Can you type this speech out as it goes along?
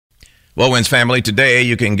Well, Wynn's family, today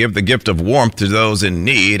you can give the gift of warmth to those in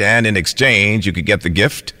need, and in exchange, you could get the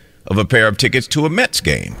gift of a pair of tickets to a Mets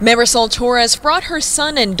game. Marisol Torres brought her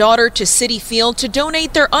son and daughter to Citi Field to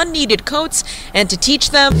donate their unneeded coats and to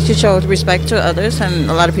teach them to show respect to others,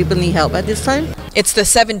 and a lot of people need help at this time. It's the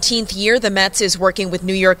 17th year the Mets is working with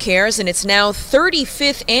New York Cares, and it's now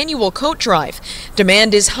 35th annual coat drive.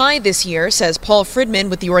 Demand is high this year, says Paul Fridman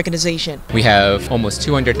with the organization. We have almost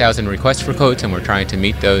 200,000 requests for coats, and we're trying to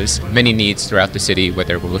meet those many needs throughout the city,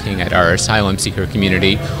 whether we're looking at our asylum seeker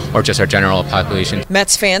community or just our general population.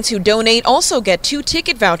 Mets fans who donate also get 2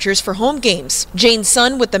 ticket vouchers for home games. Jane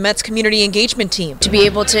Sun with the Mets community engagement team. To be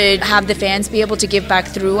able to have the fans be able to give back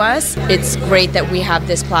through us, it's great that we have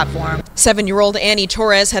this platform. 7-year-old Annie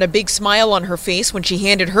Torres had a big smile on her face when she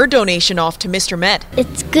handed her donation off to Mr. Met.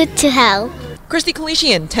 It's good to help. Christy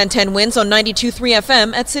Kalishian, 1010 Wins on 92.3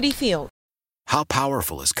 FM at Citi Field. How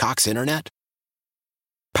powerful is Cox Internet?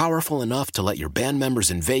 Powerful enough to let your band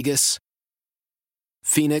members in Vegas,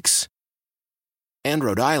 Phoenix, and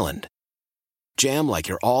Rhode Island jam like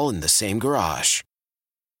you're all in the same garage.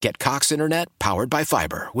 Get Cox Internet powered by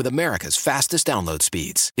fiber with America's fastest download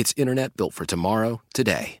speeds. It's internet built for tomorrow,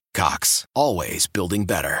 today. Cox, always building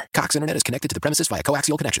better. Cox Internet is connected to the premises via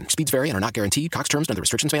coaxial connection. Speeds vary and are not guaranteed. Cox terms and other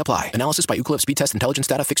restrictions may apply. Analysis by Ookla Speed Test Intelligence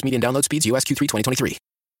Data. Fixed median download speeds. USQ3 2023.